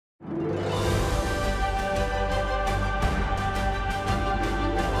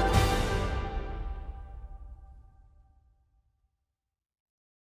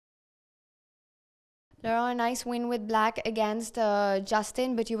Laurent, a nice win with black against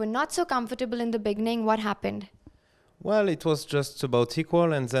Justin, but you were not so comfortable in the beginning. What happened? Well, it was just about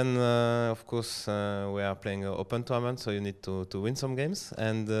equal, and then of course we are playing an open tournament, so you need to win some games.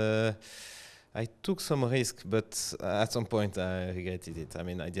 And I took some risk, but at some point I regretted it. I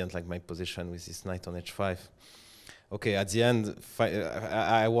mean, I didn't like my position with this knight on h5. Okay, at the end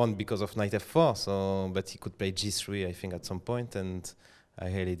I won because of knight f4. So, but he could play g3, I think, at some point, and I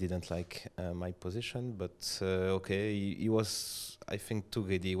really didn't like my position. But okay, he was, I think, too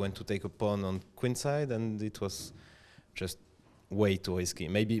greedy. He went to take a pawn on queenside, and it was just way too risky.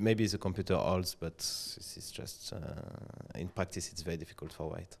 Maybe the computer holds, but this is just in practice it's very difficult for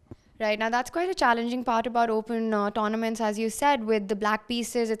white. Right, now that's quite a challenging part about open tournaments. As you said, with the black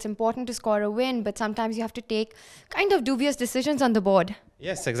pieces, it's important to score a win, but sometimes you have to take kind of dubious decisions on the board.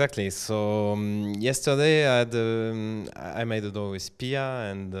 Yes, exactly. So yesterday I made a draw with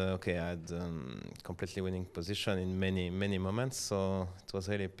Pia, and okay, I had completely winning position in many moments, so it was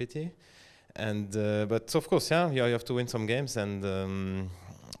really a pity. And but of course, yeah, you have to win some games, and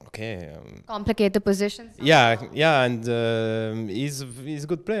okay. Complicate the positions. Yeah, and he's a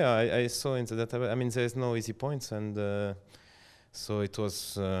good player. I saw in the database. I mean, there is no easy points, and so it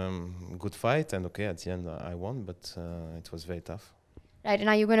was good fight. And okay, at the end I won, but it was very tough. Right, and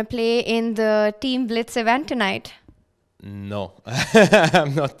are you going to play in the Team Blitz event tonight? No,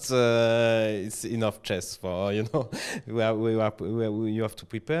 I'm not. It's enough chess for, you know. You have to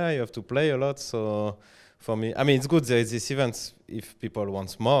prepare. You have to play a lot. So for me, I mean, it's good there is this event if people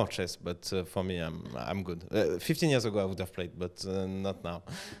want more chess. But for me, I'm good. 15 years ago, I would have played, but not now.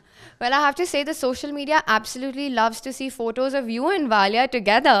 Well, I have to say the social media absolutely loves to see photos of you and Valia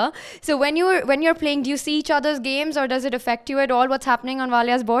together. So when you're playing, do you see each other's games, or does it affect you at all? What's happening on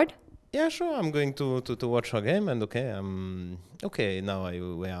Valia's board? Yeah, sure. I'm going to watch her game, and okay, okay. Now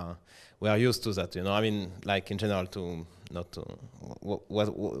we are used to that, you know. I mean, like in general, to not to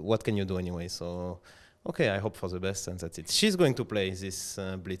what can you do anyway? So okay, I hope for the best, and that's it. She's going to play this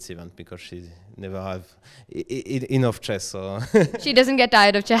Blitz event because she never have enough chess. So she doesn't get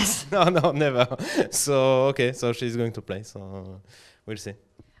tired of chess. No, never. So okay, so she's going to play. So we'll see.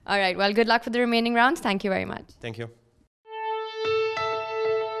 All right. Well, good luck for the remaining rounds. Thank you very much. Thank you.